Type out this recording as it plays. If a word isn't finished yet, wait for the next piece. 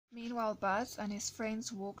Meanwhile, Buzz and his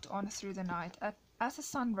friends walked on through the night. As the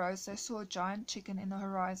sun rose, they saw a giant chicken in the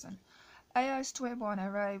horizon. "AI's Toy Barn,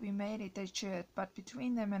 hooray, we made it," they cheered, but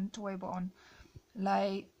between them and Toy Barn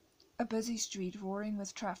lay a busy street roaring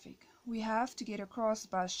with traffic. "We have to get across,"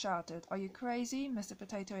 Buzz shouted. "Are you crazy?" Mr.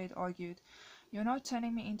 Potato Head argued. "You're not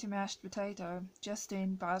turning me into mashed potato." Just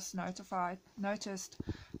then Buzz noticed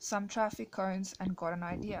some traffic cones and got an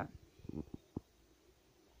idea.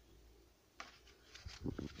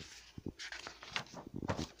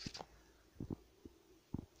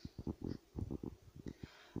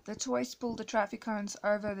 The toys pulled the traffic cones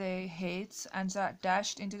over their heads and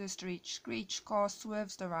dashed into the street. Screech! Car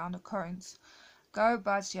swerved around the cones. "Go!"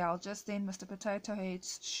 Buzz yelled. Just then Mr. Potato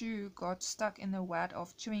Head's shoe got stuck in the wad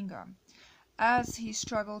of chewing gum. As he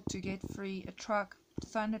struggled to get free, a truck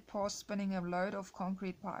thundered past, spinning a load of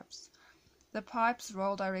concrete pipes. The pipes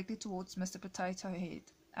rolled directly towards Mr. Potato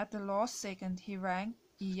Head. At the last second, he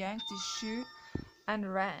yanked his shoe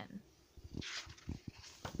and ran.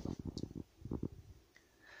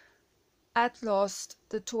 At last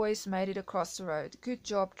the toys made it across the road. "Good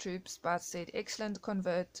job, troops," Buzz said. "Excellent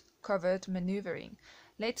covert maneuvering.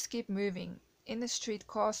 Let's keep moving." In the street,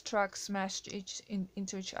 cars, trucks smashed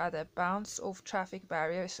into each other, bounced off traffic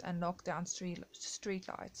barriers, and knocked down street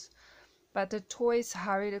lights. But the toys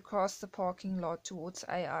hurried across the parking lot towards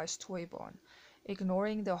AI's Toy Barn,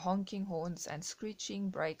 ignoring the honking horns and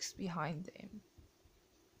screeching brakes behind them.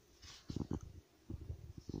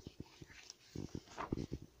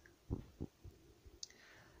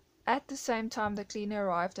 At the same time, the cleaner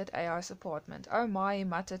arrived at AI's apartment. "Oh my," he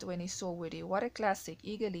muttered when he saw Woody. "What a classic!"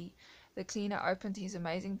 Eagerly, the cleaner opened his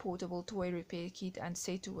amazing portable toy repair kit and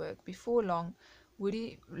set to work. Before long,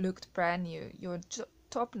 Woody looked brand new. "Your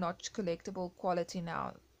top-notch collectible quality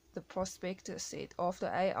now," the prospector said, after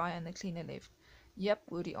AI and the cleaner left. "Yep,"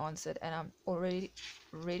 Woody answered, "and I'm already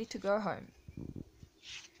ready to go home."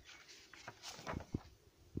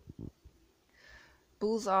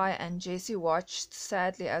 Bullseye and Jessie watched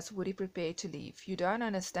sadly as Woody prepared to leave. "You don't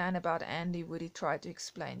understand about Andy," Woody tried to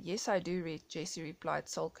explain. "Yes, I do," Jessie replied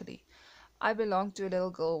sulkily. "I belonged to a little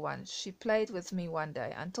girl once. She played with me one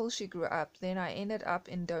day, until she grew up. Then I ended up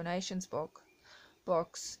in donations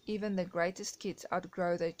box. Even the greatest kids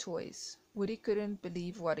outgrow their toys." Woody couldn't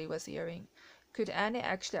believe what he was hearing. Could Andy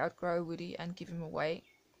actually outgrow Woody and give him away?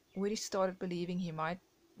 Woody started believing he might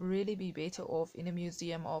really be better off in a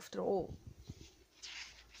museum after all.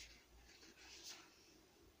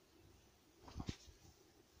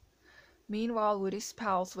 Meanwhile, Woody's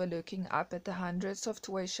pals were looking up at the hundreds of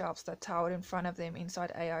toy shelves that towered in front of them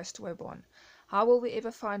inside AI's Toy Barn. "How will we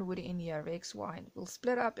ever find Woody in here?" Rex whined. "We'll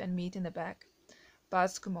split up and meet in the back,"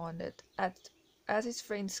 Buzz commanded. As his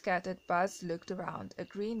friends scattered, Buzz looked around. A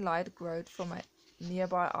green light glowed from a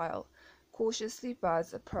nearby aisle. Cautiously,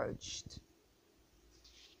 Buzz approached.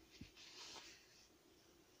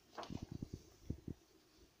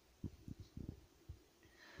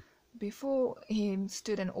 Before him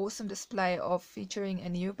stood an awesome display featuring a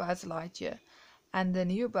new Buzz Lightyear, and the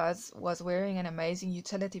new Buzz was wearing an amazing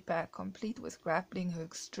utility pack complete with grappling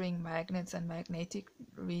hooks, string, magnets, and magnetic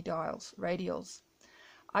radials.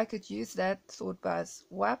 "I could use that," thought Buzz.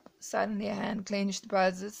 Whap! Suddenly a hand clenched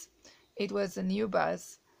Buzz's. It was the new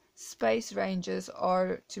Buzz. "Space Rangers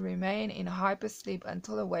are to remain in hypersleep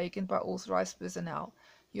until awakened by authorized personnel.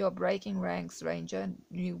 You are breaking ranks, Ranger,"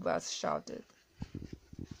 new Buzz shouted.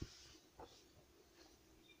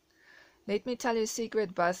 "Let me tell you a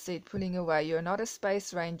secret," Buzz said, pulling away. "You're not a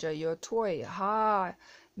space ranger, you're a toy. Ha!"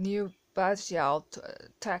 New Buzz yelled,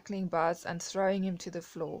 tackling Buzz and throwing him to the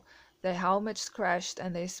floor. Their helmets crashed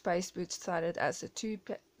and their space boots thudded as the two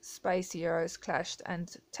space heroes clashed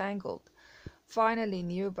and tangled. Finally,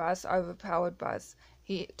 New Buzz overpowered Buzz.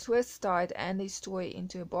 He twist-tied Andy's toy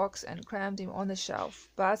into a box and crammed him on the shelf.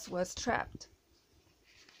 Buzz was trapped.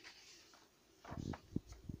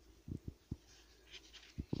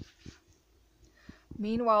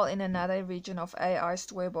 Meanwhile, in another region of AI's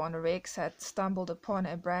Toy Barn, Rex had stumbled upon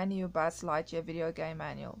a brand new Buzz Lightyear video game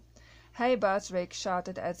manual. "Hey Buzz," Rex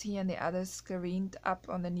shouted as he and the others careened up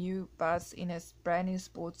on the new Buzz in his brand new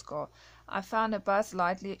sports car. "I found a Buzz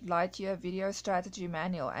Lightyear video strategy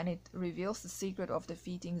manual, and it reveals the secret of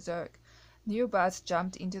defeating Zurg." New Buzz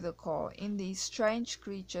jumped into the car. If these strange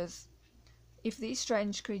creatures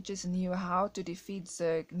knew how to defeat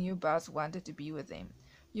Zurg, New Buzz wanted to be with them.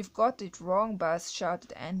 "You've got it wrong, Buzz,"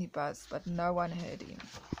 shouted Andy Buzz, but no one heard him.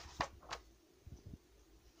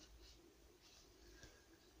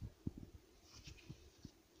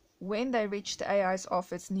 When they reached AI's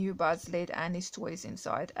office, New Buzz led Andy's toys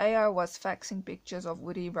inside. AI was faxing pictures of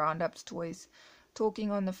Woody Roundup's toys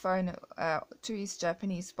talking on the phone to his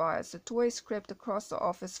Japanese buyers. The toys crept across the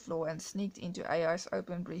office floor and sneaked into AI's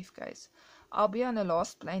open briefcase. "I'll be on the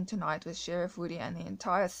last plane tonight with Sheriff Woody and the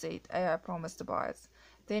entire set," AI promised the buyers.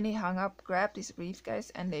 Then he hung up, grabbed his briefcase,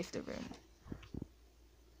 and left the room.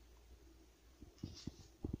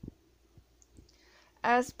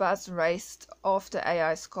 As Buzz raced after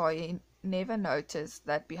AI's car, he never noticed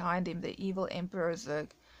that behind him the evil Emperor Zurg,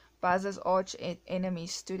 Buzz's arch enemy,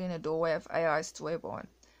 stood in the doorway of AI's toy barn.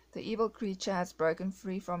 The evil creature has broken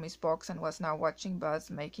free from his box and was now watching Buzz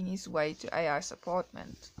making his way to AI's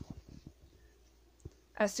apartment.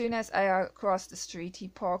 As soon as AI crossed the street, he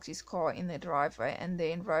parked his car in the driveway and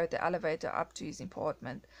then rode the elevator up to his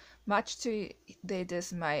apartment. Much to their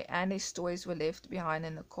dismay, Andy's toys were left behind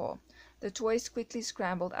in the car. The toys quickly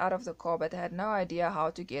scrambled out of the car but had no idea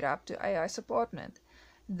how to get up to AI's apartment.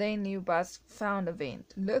 They knew Buzz found a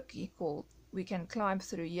vent. "Look," he called, "we can climb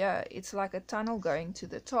through here. It's like a tunnel going to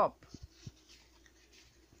the top."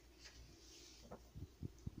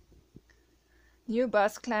 New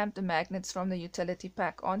Buzz clamped the magnets from the utility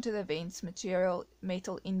pack onto the vent's metal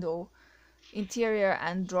interior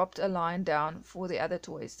and dropped a line down for the other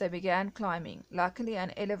toys. They began climbing. Luckily,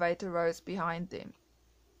 an elevator rose behind them,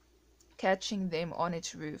 catching them on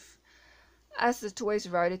its roof. As the toys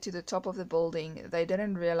rode it to the top of the building, they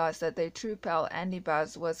didn't realize that their true pal Andy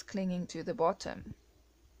Buzz was clinging to the bottom.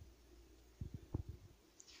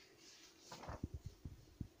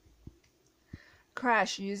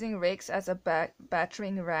 Crash! Using Rex as a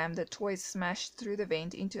battering ram, the toys smashed through the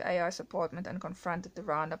vent into AI's apartment and confronted the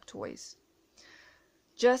Roundup toys.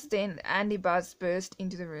 Just then, Andy Buzz burst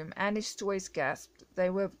into the room. Andy's toys gasped.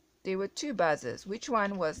 There were two Buzzes. Which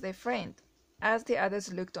one was their friend? As the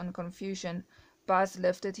others looked on confusion, Buzz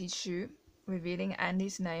lifted his shoe, revealing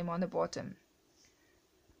Andy's name on the bottom.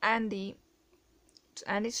 Andy's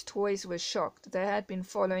toys were shocked. They had been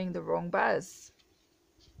following the wrong Buzz.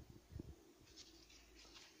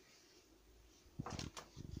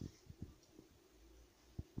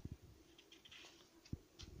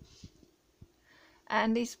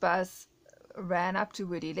 Andy's Buzz ran up to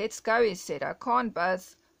Woody. "Let's go," he said. "I can't,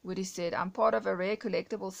 Buzz," Woody said. "I'm part of a rare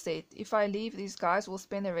collectible set. If I leave, these guys will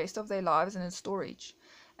spend the rest of their lives in storage.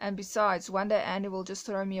 And besides, one day Andy will just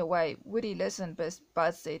throw me away." "Woody, listen,"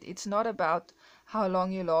 Buzz said. "It's not about how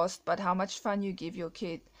long you last, but how much fun you give your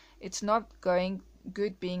kid. It's not going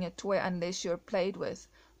good being a toy unless you're played with."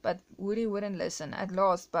 But Woody wouldn't listen. At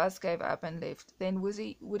last, Buzz gave up and left. Then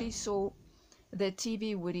Woody saw the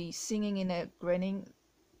TV Woody singing in a grinning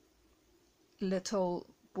little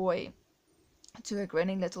boy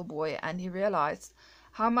and he realized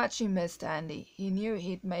how much he missed Andy. He knew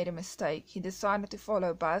he'd made a mistake. He decided to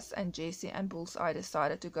follow Buzz, and Jessie and Bullseye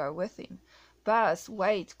decided to go with him. "Buzz,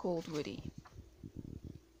 wait," called Woody.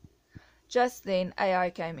 Just then AI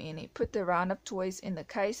came in. He put the Roundup toys in the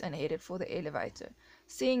case and headed for the elevator.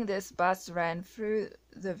 Seeing this, Buzz ran through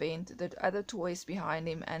the vent, the other toys behind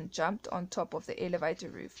him, and jumped on top of the elevator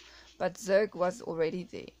roof. But Zurg was already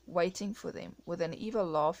there, waiting for them. With an evil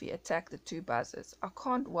laugh, he attacked the two Buzzes. "I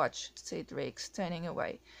can't watch," said Rex, turning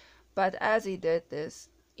away. But as he did this,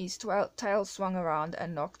 his tail swung around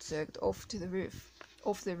and knocked Zurg off the roof.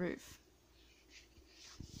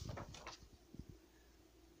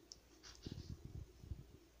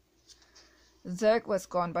 Zurg was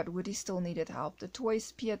gone, but Woody still needed help. The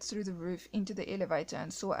toys peered through the roof into the elevator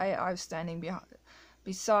and saw AI standing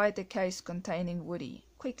beside the case containing Woody.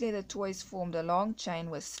 Quickly, the toys formed a long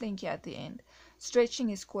chain with Slinky at the end. Stretching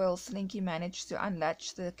his coils, Slinky managed to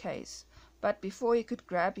unlatch the case. But before he could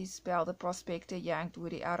grab his bell, the prospector yanked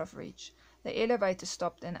Woody out of reach. The elevator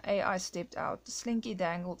stopped and AI stepped out. Slinky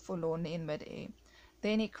dangled forlornly in mid-air.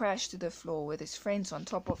 Then he crashed to the floor with his friends on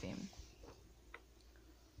top of him.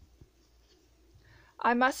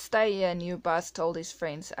 "I must stay here," New Buzz told his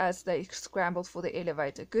friends as they scrambled for the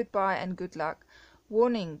elevator. "Goodbye and good luck."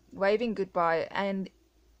 Waving goodbye, and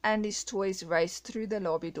Andy's toys raced through the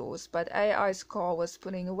lobby doors, but AI's car was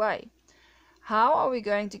pulling away. "How are we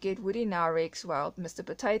going to get Woody now?" Rex wailed. Mr.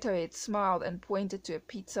 Potato Head smiled and pointed to a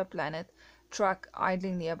Pizza Planet truck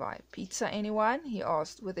idling nearby. "Pizza, anyone?" he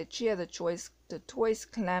asked. With a cheer, the toys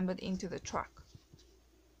clambered into the truck.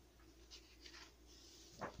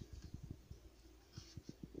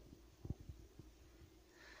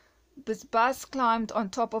 Buzz climbed on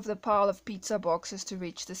top of the pile of pizza boxes to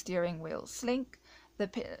reach the steering wheel. "Slink the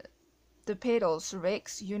pedals,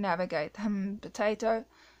 Rex. You navigate." Potato.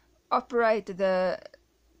 "Operate the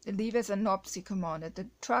levers and knobs," he commanded. The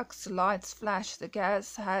truck's lights flashed, the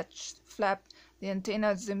gas hatch flapped, the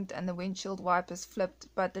antenna zoomed, and the windshield wipers flipped,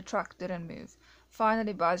 but the truck didn't move.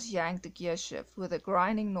 Finally, Buzz yanked the gear shift. With a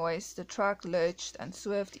grinding noise, the truck lurched and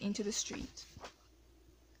swerved into the street.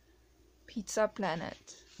 Pizza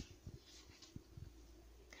Planet.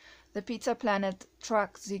 The Pizza Planet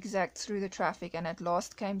truck zigzagged through the traffic and at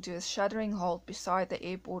last came to a shuddering halt beside the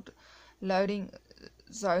airport loading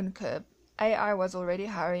zone curb. AI was already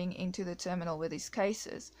hurrying into the terminal with his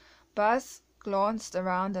cases. Buzz glanced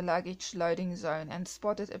around the luggage loading zone and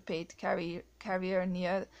spotted a pet carrier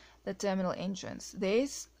near the terminal entrance.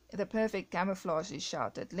 "There's the perfect camouflage," he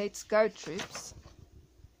shouted. "Let's go, troops."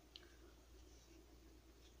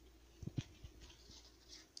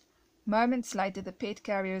 Moments later, the pet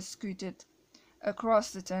carrier scooted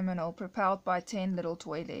across the terminal, propelled by 10 little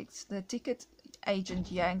toy legs. The ticket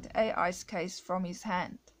agent yanked AI's case from his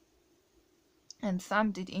hand and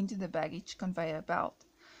thumped it into the baggage conveyor belt.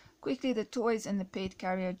 Quickly, the toys in the pet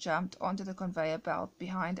carrier jumped onto the conveyor belt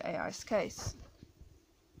behind AI's case.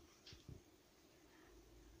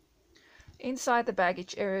 Inside the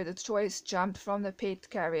baggage area, the toys jumped from the pet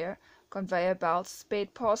carrier conveyor belts,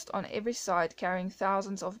 sped past on every side, carrying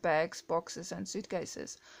thousands of bags, boxes, and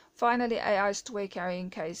suitcases. Finally, AI's toy carrying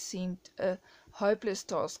case seemed a hopeless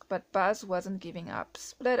task, but Buzz wasn't giving up.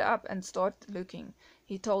 "Split up and start looking,"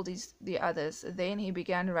 he told the others. Then he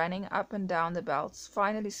began running up and down the belts,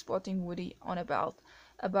 finally spotting Woody on a belt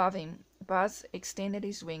above him. Buzz extended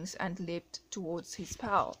his wings and leapt towards his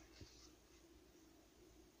pal.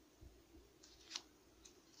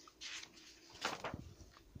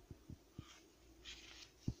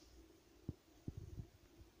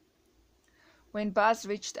 When Buzz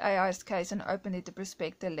reached AI's case and opened it, the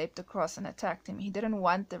prospector leapt across and attacked him. He didn't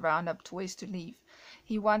want the Roundup toys to leave.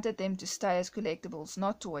 He wanted them to stay as collectibles,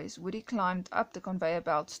 not toys. Woody climbed up the conveyor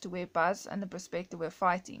belts to where Buzz and the prospector were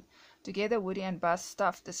fighting. Together, Woody and Buzz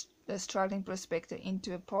stuffed the struggling prospector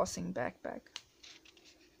into a passing backpack.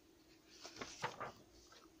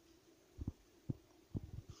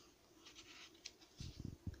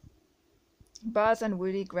 Buzz and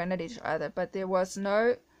Woody grinned at each other, but there was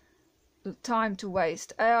no time to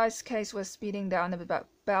waste. AI's case was speeding down the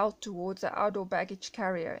belt towards the outdoor baggage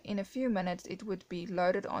carrier. In a few minutes it would be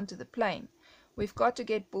loaded onto the plane. "We've got to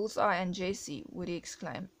get Bullseye and Jessie," Woody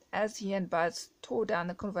exclaimed. As he and Buzz tore down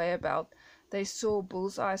the conveyor belt, they saw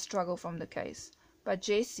Bullseye struggle from the case, but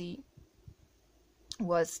Jessie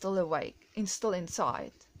was still awake and still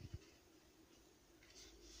inside.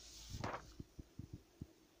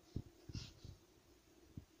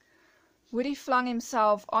 Woody flung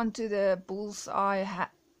himself onto the Bullseye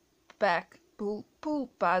back,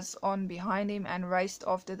 pulled Buzz on behind him, and raced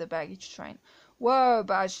after the baggage train. "Whoa!"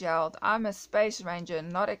 Buzz yelled. "I'm a space ranger,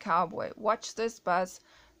 not a cowboy. Watch this, Buzz,"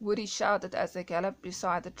 Woody shouted as they galloped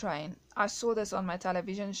beside the train. "I saw this on my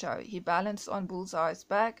television show." He balanced on Bullseye's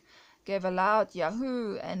back, gave a loud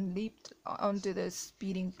yahoo, and leaped onto the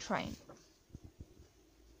speeding train.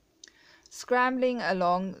 Scrambling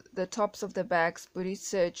along the tops of the bags, Woody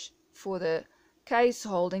searched for the case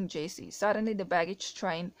holding Jessie. Suddenly, the baggage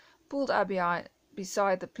train pulled up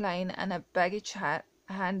beside the plane, and a baggage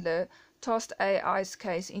handler tossed AI's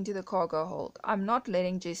case into the cargo hold. "I'm not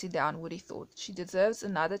letting Jessie down," Woody thought. "She deserves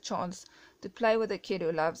another chance to play with a kid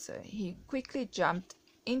who loves her." He quickly jumped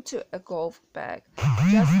into a golf bag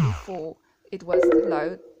just before it was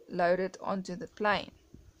loaded onto the plane.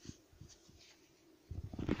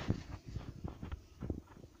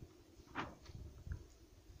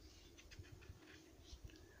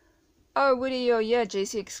 "Oh, Woody, you're here,"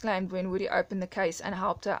 Jessie exclaimed when Woody opened the case and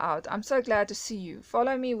helped her out. "I'm so glad to see you."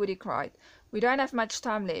 "Follow me," Woody cried. "We don't have much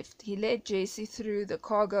time left." He led Jessie through the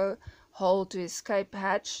cargo hold to escape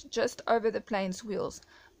hatch just over the plane's wheels,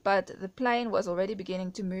 but the plane was already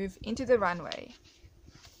beginning to move into the runway.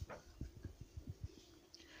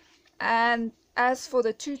 And as for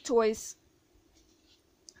the two toys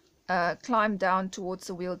climbed down towards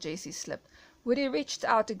the wheel, Jessie slipped. Woody reached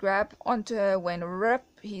out to grab onto her when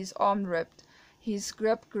his arm ripped. His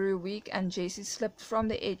grip grew weak and Jessie slipped from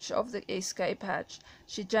the edge of the escape hatch.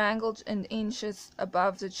 She jangled in inches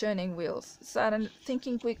above the churning wheels.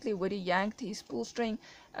 Thinking quickly, Woody yanked his pull string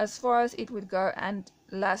as far as it would go and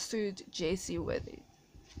lassoed Jessie with it.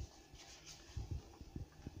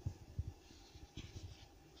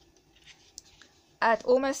 At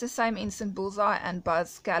almost the same instant, Bullseye and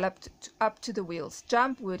Buzz galloped up to the wheels.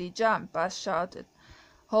 "Jump, Woody, jump!" Buzz shouted.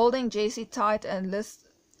 Holding Jessie tight and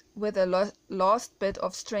with a last bit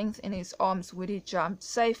of strength in his arms, Woody jumped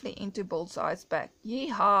safely into Bullseye's back.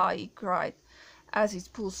 "Yee-haw!" he cried as his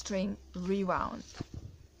pull string rewound.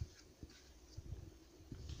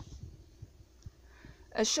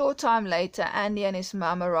 A short time later, Andy and his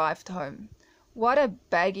mum arrived home. What a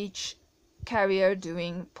baggage carrier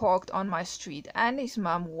doing parked on my street?" Andy's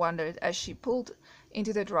mum wondered as she pulled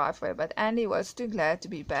into the driveway, but Andy was too glad to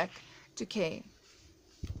be back to care.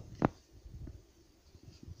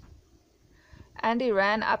 Andy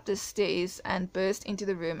ran up the stairs and burst into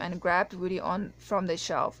the room and grabbed Woody on from the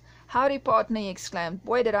shelf. "Howdy, partner," he exclaimed.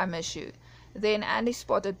 "Boy, did I miss you." Then Andy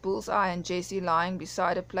spotted Bullseye and Jessie lying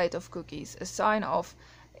beside a plate of cookies. A sign of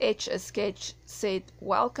Etch a Sketch said,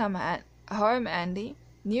 "Welcome home, Andy."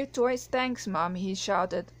 "New toys? Thanks, Mum," he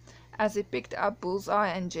shouted as he picked up Bullseye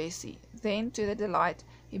and Jessie. Then, to their delight,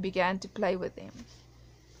 he began to play with them.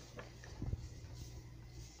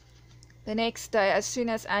 The next day, as soon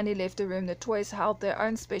as Andy left the room, the toys held their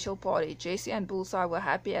own special party. Jessie and Bullseye were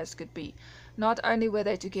happy as could be. Not only were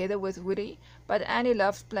they together with Woody, but Andy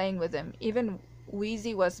loved playing with them. Even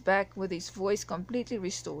Wheezy was back with his voice completely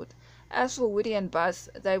restored. As for Woody and Buzz,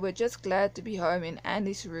 they were just glad to be home in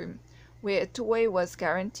Andy's room, where a toy was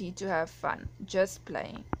guaranteed to have fun, just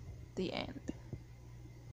playing. The end.